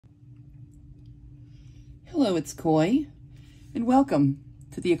Hello, it's Coy, and welcome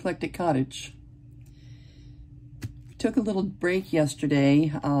to the Eclectic Cottage. We took a little break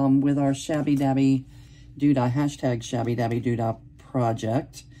yesterday with our Shabby Dabby Doodah, hashtag Shabby Dabby Doodah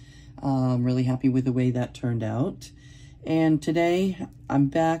project. Really happy with the way that turned out. And today I'm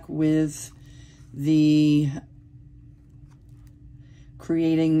back with the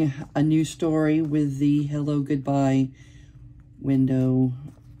creating a new story with the Hello Goodbye window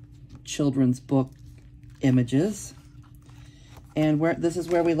children's book images. And this is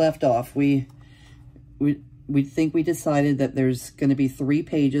where we left off. We decided that there's going to be 3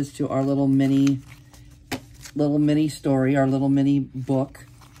 pages to our little mini story, our little mini book,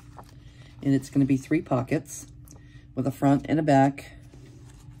 and it's going to be 3 pockets with a front and a back.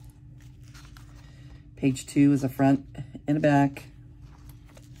 Page 2 is a front and a back,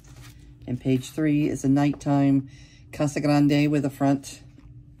 and page 3 is a nighttime Casa Grande with a front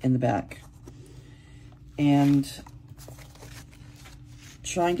and the back. And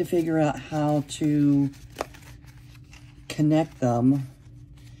trying to figure out how to connect them,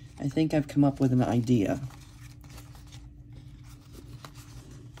 I think I've come up with an idea.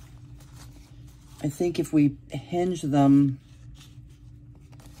 I think if we hinge them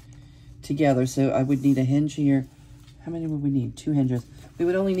together, so I would need a hinge here. How many would we need? 2 hinges. We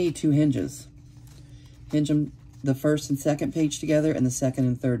would only need 2 hinges. Hinge them the first and second page together and the second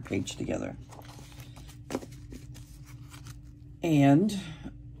and third page together. And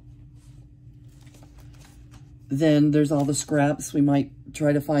then there's all the scraps. We might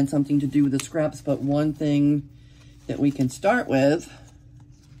try to find something to do with the scraps, but one thing that we can start with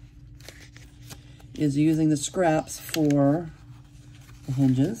is using the scraps for the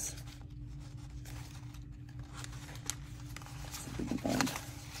hinges. Let's see if we can find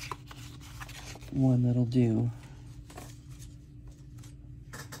one that'll do.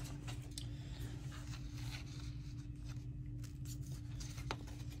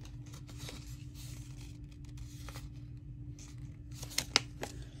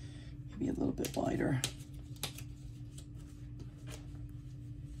 Maybe a little bit wider.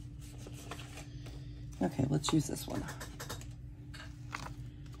 Okay, let's use this one.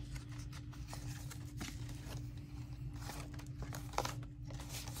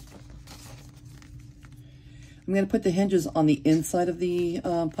 I'm going to put the hinges on the inside of the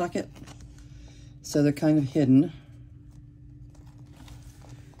pocket, so they're kind of hidden.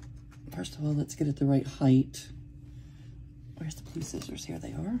 First of all, let's get it the right height. Where's the blue scissors? Here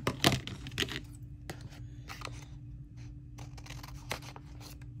they are.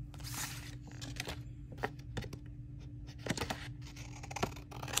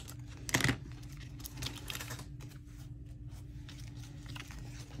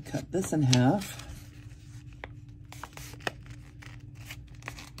 Cut this in half.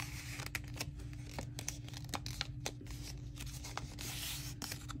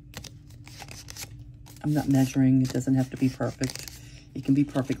 I'm not measuring. It doesn't have to be perfect. It can be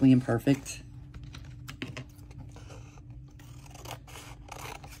perfectly imperfect.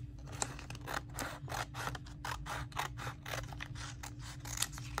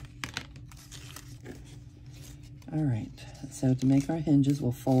 All right, so to make our hinges,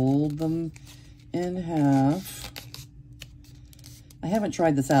 we'll fold them in half. I haven't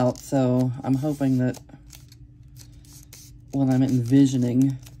tried this out, so I'm hoping that what I'm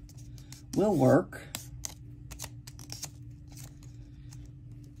envisioning will work.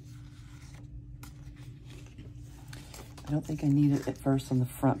 I don't think I need it at first on the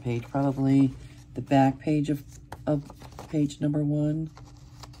front page, probably the back page of page number 1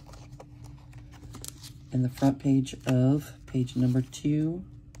 and the front page of page number 2.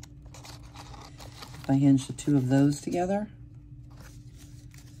 If I hinge the 2 of those together,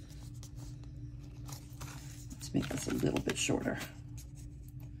 let's make this a little bit shorter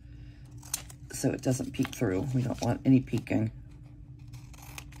so it doesn't peek through. We don't want any peeking.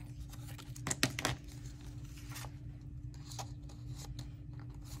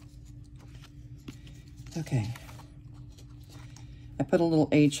 Okay, I put a little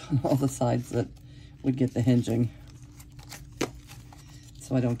H on all the sides that would get the hinging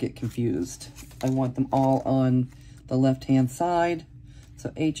so I don't get confused. I want them all on the left-hand side,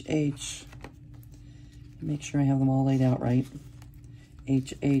 so H, H. Make sure I have them all laid out right.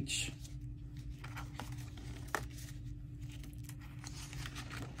 H, H.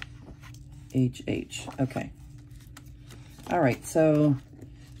 H, H. Okay. All right, so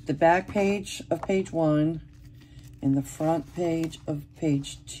the back page of page 1 and the front page of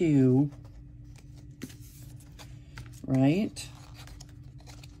page 2, right?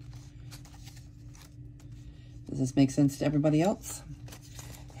 Does this make sense to everybody else?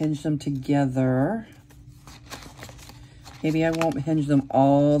 Hinge them together. Maybe I won't hinge them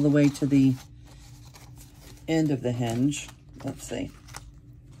all the way to the end of the hinge. Let's see.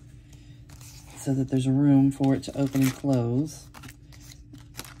 So that there's room for it to open and close.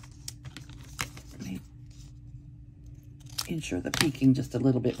 Ensure the peaking just a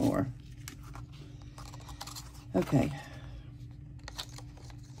little bit more. Okay.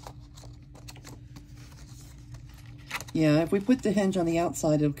 Yeah, if we put the hinge on the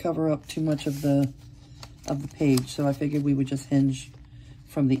outside, it'll cover up too much of the page. So I figured we would just hinge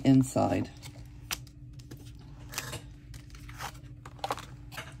from the inside.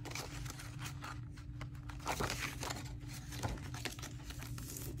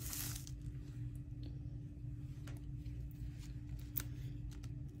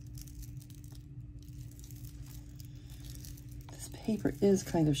 This paper is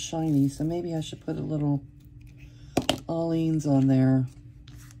kind of shiny, so maybe I should put a little Aleene's on there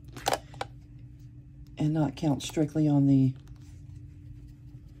and not count strictly on the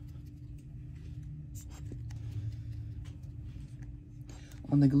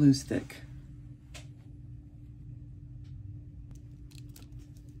glue stick.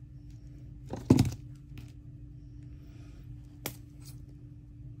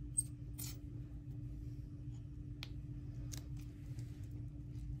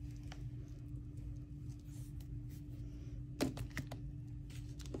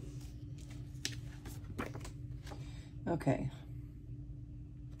 Okay,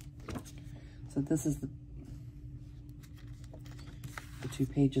 so this is the two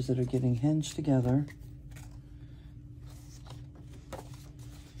pages that are getting hinged together.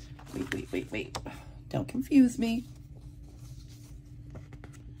 Wait. Don't confuse me.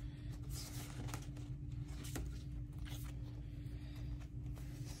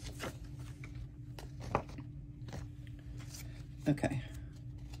 Okay,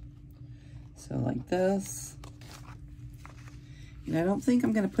 so like this. And I don't think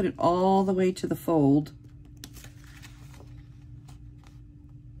I'm going to put it all the way to the fold.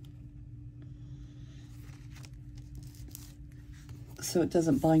 So it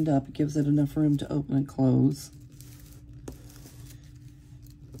doesn't bind up. It gives it enough room to open and close.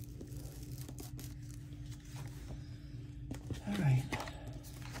 All right.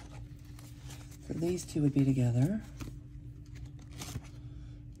 So these two would be together.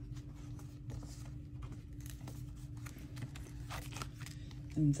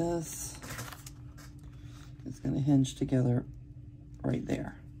 And this is going to hinge together right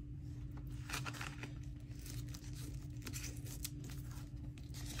there.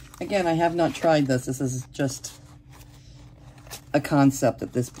 Again, I have not tried this. This is just a concept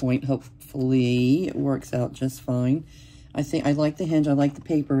at this point. Hopefully it works out just fine. I think I like the hinge. I like the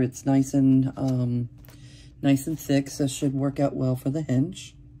paper. It's nice and thick, so it should work out well for the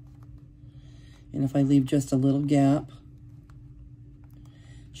hinge. And if I leave just a little gap,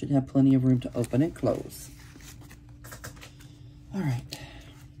 should have plenty of room to open and close. All right.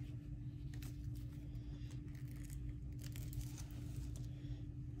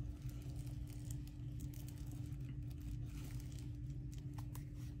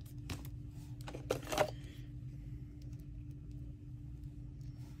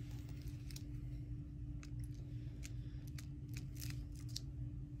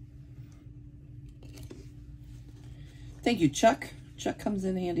 Thank you, Chuck. Chuck comes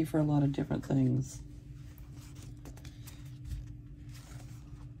in handy for a lot of different things.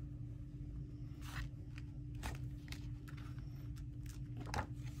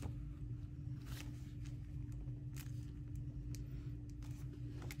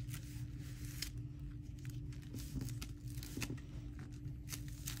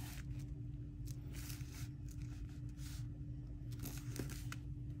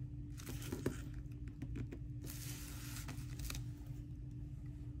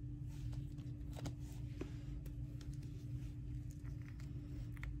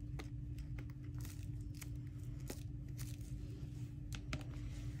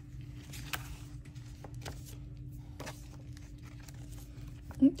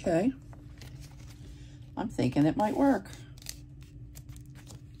 Okay, I'm thinking it might work.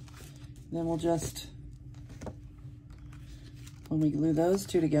 Then we'll just, when we glue those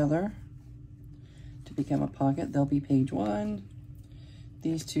two together to become a pocket, they'll be page 1.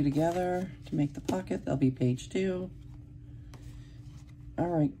 These two together to make the pocket, they'll be page 2. All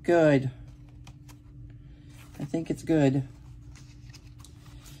right, good. I think it's good.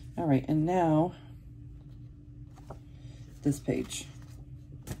 All right, and now this page.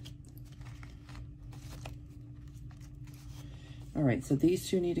 All right, so these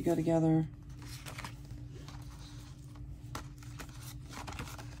two need to go together.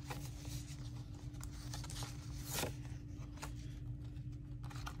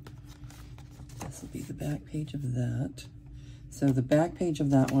 back page of that. So the back page of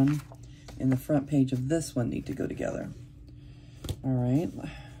that one and the front page of this one need to go together. All right.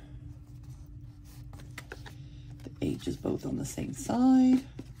 The H is both on the same side.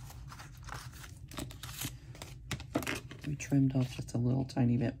 We trimmed off just a little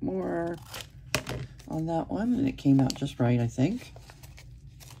tiny bit more on that one, and it came out just right, I think.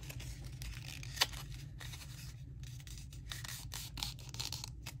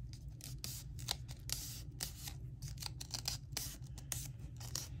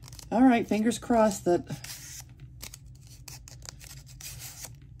 All right, fingers crossed that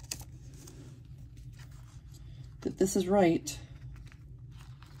this is right.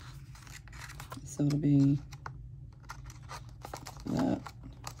 So it'll be that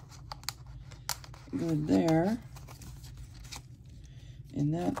glued there,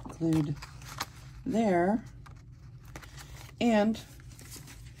 and that glued there, and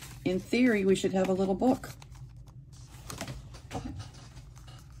in theory we should have a little book.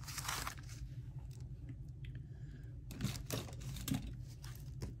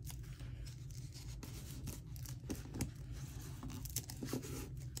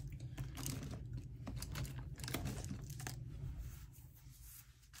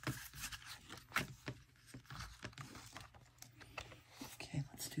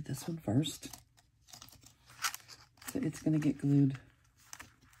 Do this one first. So it's going to get glued.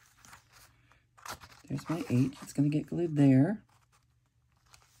 There's my H. It's going to get glued there.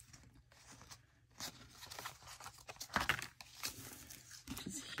 Which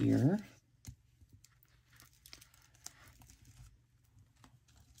is here.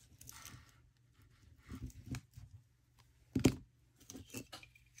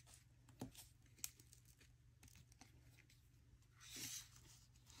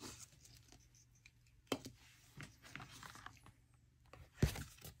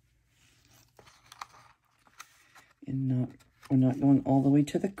 And we're not going all the way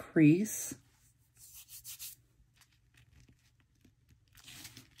to the crease.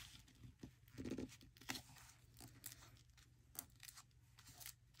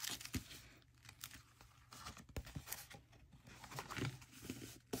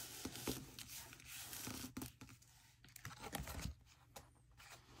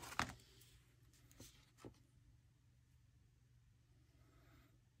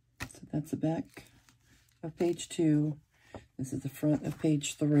 So that's the back of page 2. This is the front of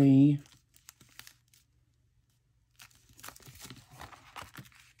page 3.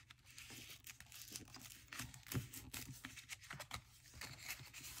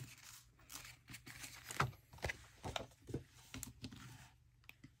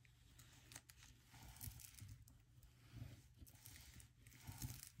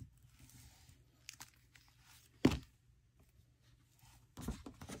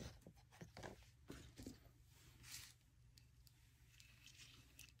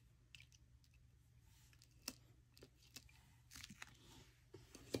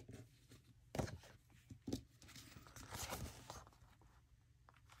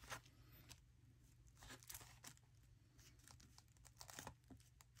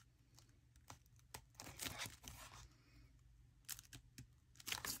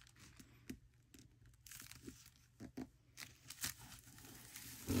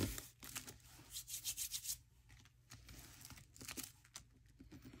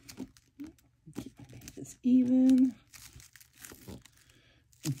 Even.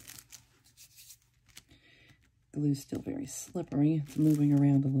 Glue's still very slippery. It's moving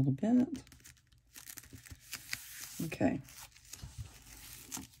around a little bit. Okay.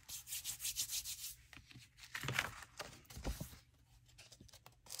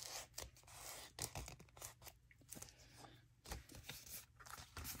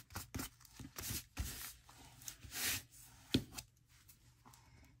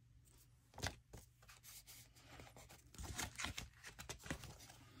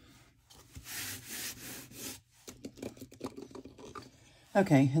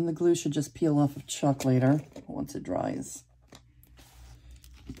 Okay, and the glue should just peel off of chalk later once it dries.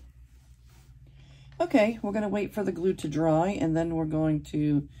 Okay, we're going to wait for the glue to dry, and then we're going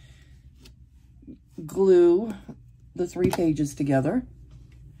to glue the 3 pages together.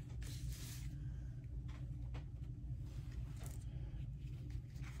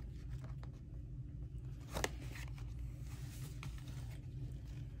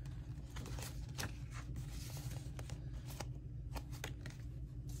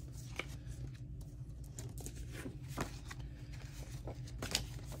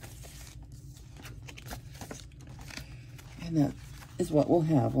 And that is what we'll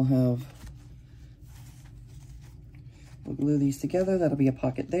have. We'll glue these together. That'll be a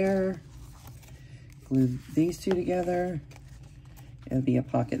pocket there. glue these two together. It'll be a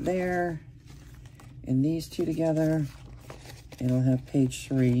pocket there, and these two together. It'll have page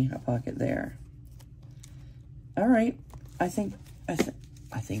 3, a pocket there. All right, I think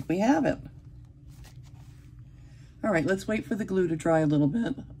we have it. All right, let's wait for the glue to dry a little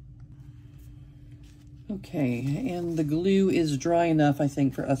bit. Okay, and the glue is dry enough, I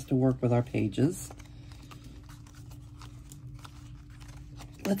think, for us to work with our pages.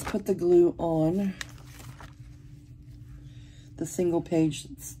 Let's put the glue on the single page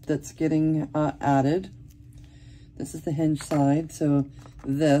that's getting added. This is the hinge side, so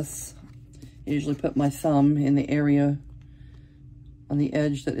this, I usually put my thumb in the area on the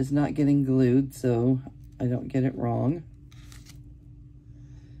edge that is not getting glued, so I don't get it wrong.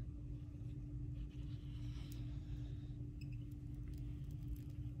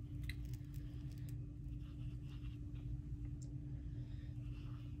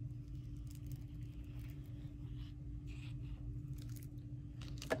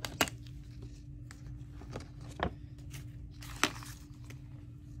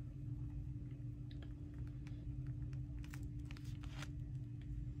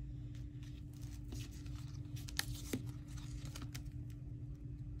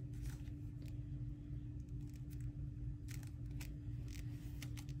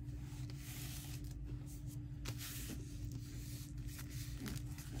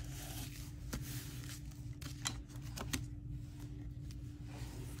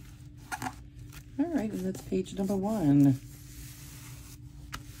 All right, and that's page number 1.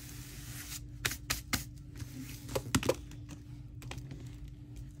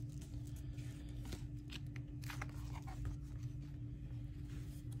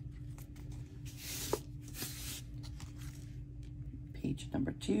 Page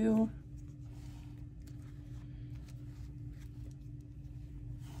number 2.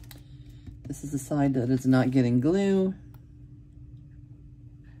 This is the side that is not getting glue.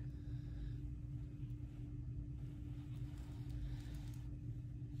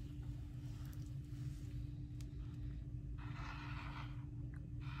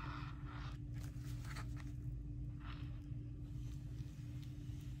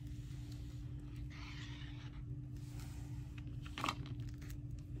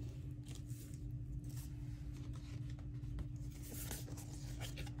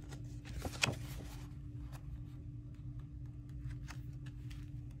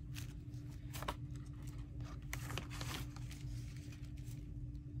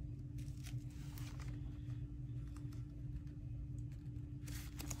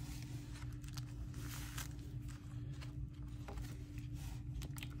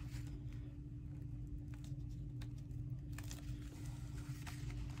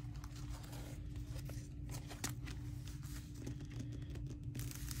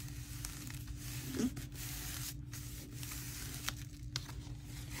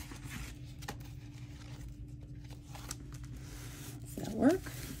 Does that work?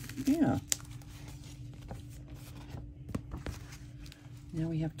 Yeah. Now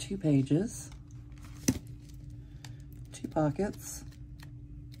we have 2 pages, 2 pockets,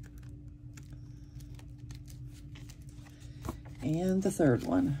 and the 3rd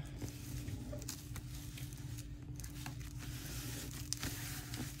one.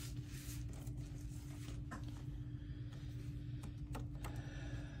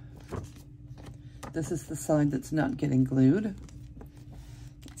 This is the side that's not getting glued.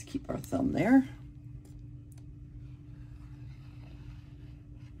 Let's keep our thumb there.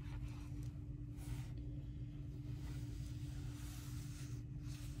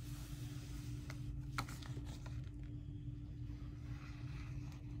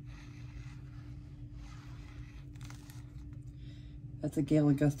 That's a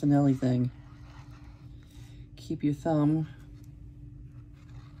Gail Augustinelli thing. Keep your thumb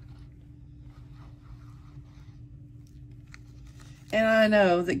and I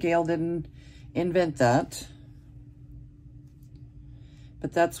know that Gail didn't invent that,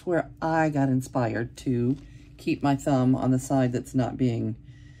 but that's where I got inspired to keep my thumb on the side that's not being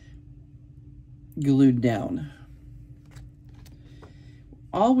glued down.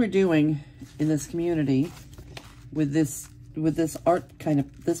 All we're doing in this community with this kind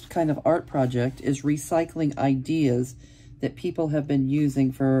of art project is recycling ideas that people have been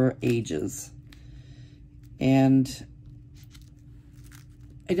using for ages. And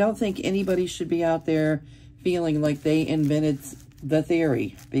I don't think anybody should be out there feeling like they invented the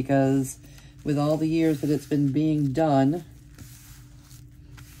theory, because with all the years that it's been being done,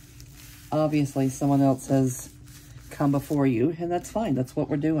 obviously someone else has come before you, and that's fine. That's what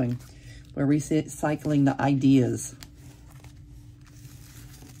we're doing. We're recycling the ideas.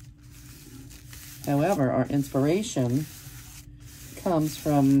 However, our inspiration comes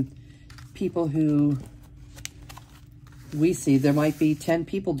from people who we see. There might be 10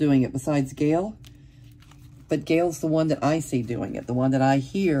 people doing it besides Gail, but Gail's the one that I see doing it, the one that I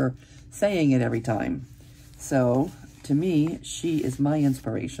hear saying it every time. So, to me, she is my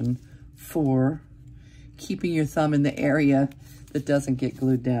inspiration for keeping your thumb in the area that doesn't get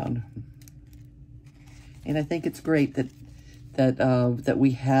glued down. And I think it's great that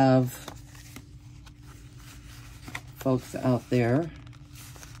we have folks out there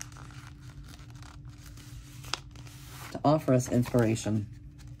to offer us inspiration.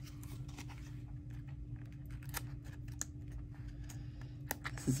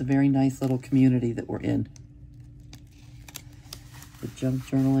 This is a very nice little community that we're in. The junk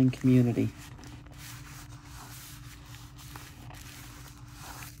journaling community.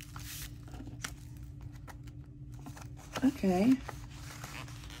 Okay.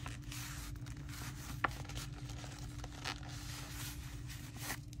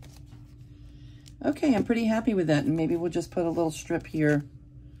 Okay, I'm pretty happy with that. And maybe we'll just put a little strip here.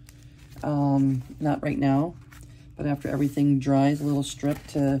 Not right now, but after everything dries, a little strip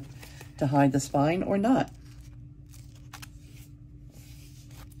to hide the spine, or not.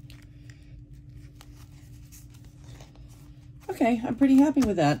 Okay, I'm pretty happy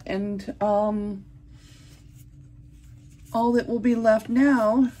with that. And all that will be left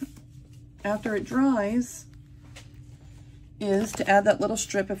now, after it dries, is to add that little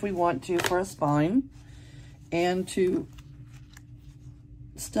strip if we want to for a spine, and to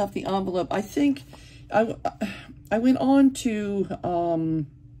stuff the envelope. I think I went on to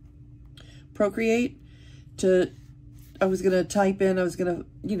Procreate I was going to type in, I was going to,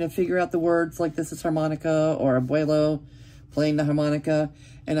 you know, figure out the words like this is harmonica or abuelo playing the harmonica,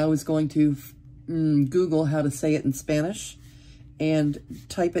 and I was going to Google how to say it in Spanish and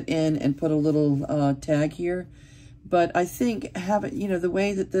type it in and put a little tag here. But I think you know, the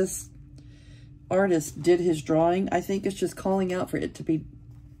way that this artist did his drawing, I think it's just calling out for it to be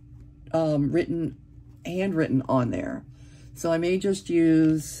handwritten on there. So I may just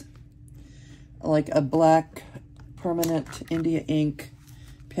use like a black permanent India ink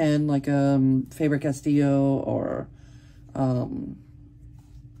pen, like a Faber-Castell, or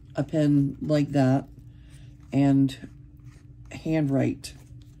a pen like that, and handwrite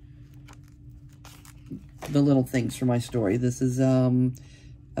the little things for my story. This is abuelo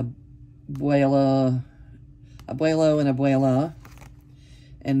and abuela,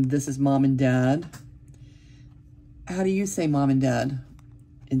 and this is mom and dad. How do you say mom and dad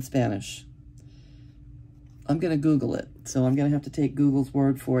in Spanish? I'm going to Google it, so I'm going to have to take Google's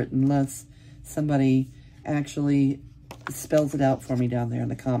word for it unless somebody actually spells it out for me down there in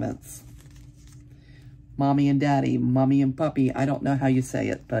the comments. Mommy and daddy, mommy and puppy. I don't know how you say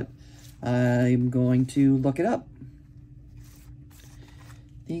it, but I'm going to look it up.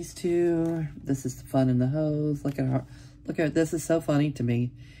 These two, this is Fun in the Hose. Look at her. Look at this is so funny to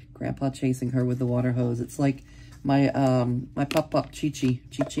me. Grandpa chasing her with the water hose. It's like my my pup Chi-Chi.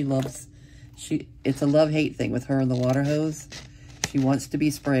 Chi-Chi loves, it's a love-hate thing with her and the water hose. She wants to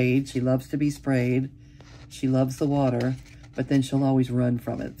be sprayed. She loves to be sprayed. She loves the water, but then she'll always run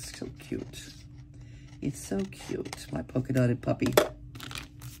from it. It's so cute. It's so cute, my polka-dotted puppy.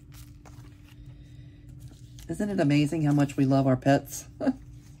 Isn't it amazing how much we love our pets? All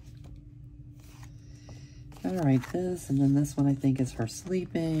right, this, and then this one I think is her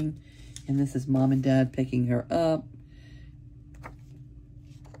sleeping, and this is mom and dad picking her up.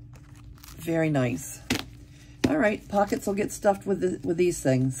 Very nice. All right, pockets will get stuffed with these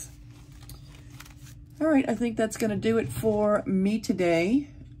things. All right, I think that's going to do it for me today.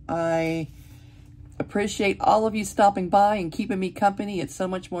 I appreciate all of you stopping by and keeping me company. It's so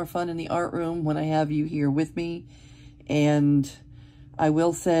much more fun in the art room when I have you here with me. And I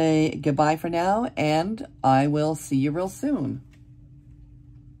will say goodbye for now, and I will see you real soon.